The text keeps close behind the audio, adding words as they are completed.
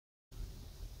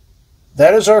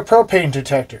That is our propane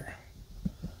detector.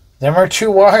 Them are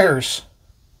two wires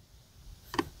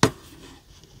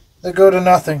that go to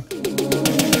nothing.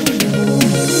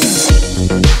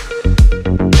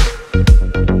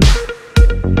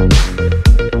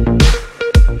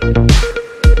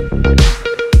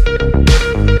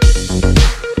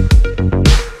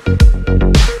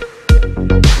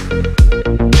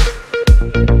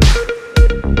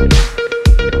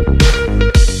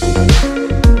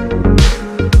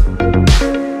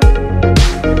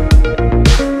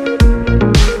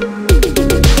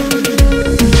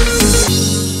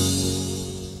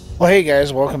 Well, hey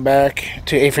guys, welcome back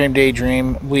to AFrame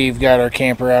Daydream. We've got our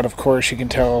camper out, of course. You can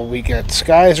tell we got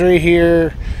skies right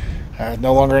here.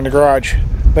 No longer in the garage.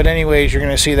 But anyways, you're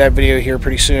going to see that video here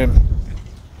pretty soon.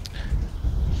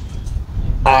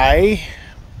 I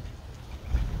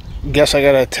guess I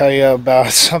got to tell you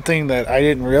about something that I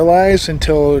didn't realize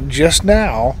until just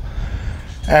now,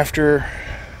 after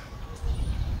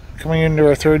coming into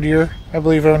our third year, I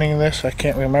believe, owning this. I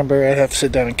can't remember. I'd have to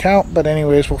sit down and count. But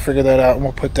anyways, we'll figure that out and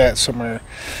we'll put that somewhere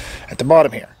at the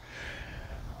bottom here.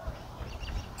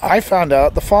 I found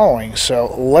out the following.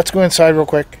 So let's go inside real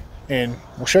quick and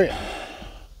we'll show you.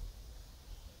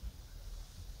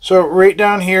 So right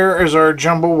down here is our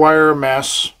jumbo wire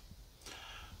mess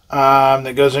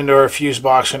that goes into our fuse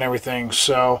box and everything.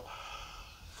 So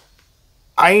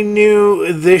I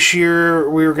knew this year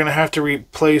we were going to have to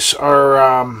replace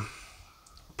our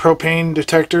propane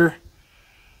detector,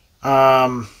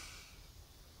 but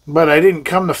I didn't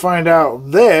come to find out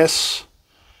this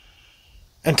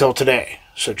until today.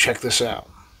 So check this out.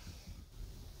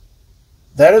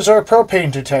 That is our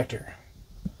propane detector.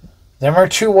 Them are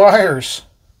two wires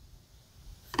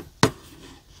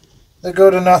that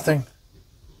go to nothing.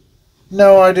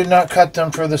 No, I did not cut them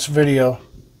for this video.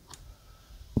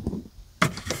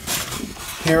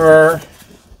 Here are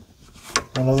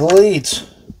one of the leads.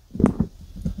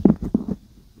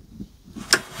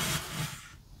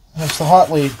 That's the hot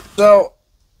lead. So,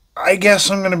 I guess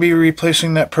I'm going to be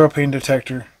replacing that propane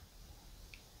detector.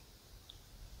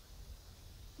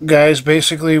 Guys,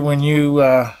 basically when you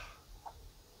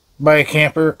buy a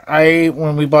camper,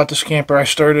 when we bought this camper, I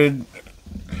started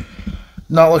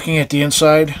not looking at the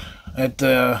inside, at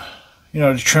the,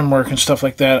 the trim work and stuff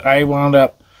like that. I wound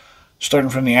up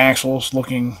starting from the axles,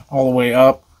 looking all the way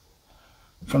up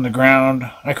from the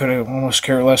ground. I could have almost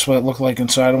cared less what it looked like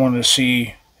inside. I wanted to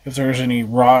see if there was any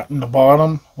rot in the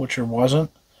bottom, which there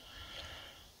wasn't.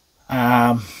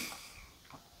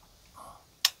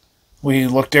 We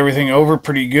looked everything over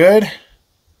pretty good.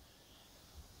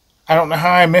 I don't know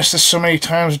how I missed this so many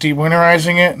times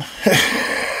dewinterizing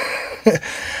it.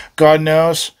 God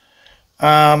knows.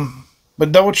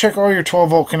 But double check all your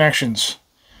 12-volt connections.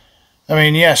 I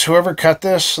mean, yes, whoever cut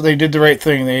this, they did the right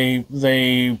thing.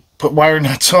 They put wire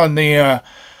nuts on the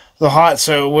hot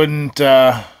so it wouldn't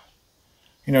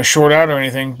short out or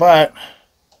anything, but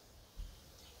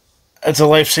it's a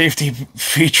life safety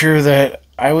feature that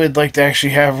I would like to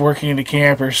actually have working in the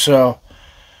camper. So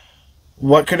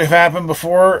what could have happened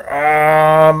before?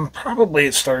 Probably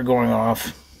it started going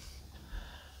off.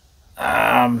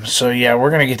 So yeah,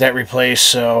 we're gonna get that replaced.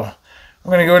 So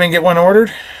I'm gonna go ahead and get one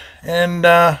ordered, and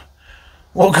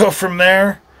we'll go from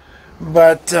there.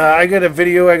 But I got a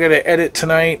video I gotta edit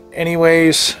tonight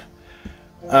anyways,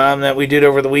 that we did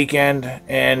over the weekend,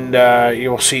 and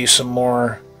you'll see some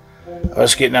more of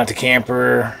us getting out the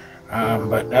camper.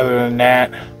 But other than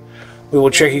that, we will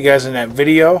check you guys in that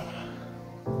video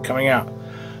coming out.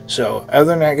 So other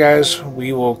than that, guys,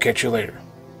 we will catch you later.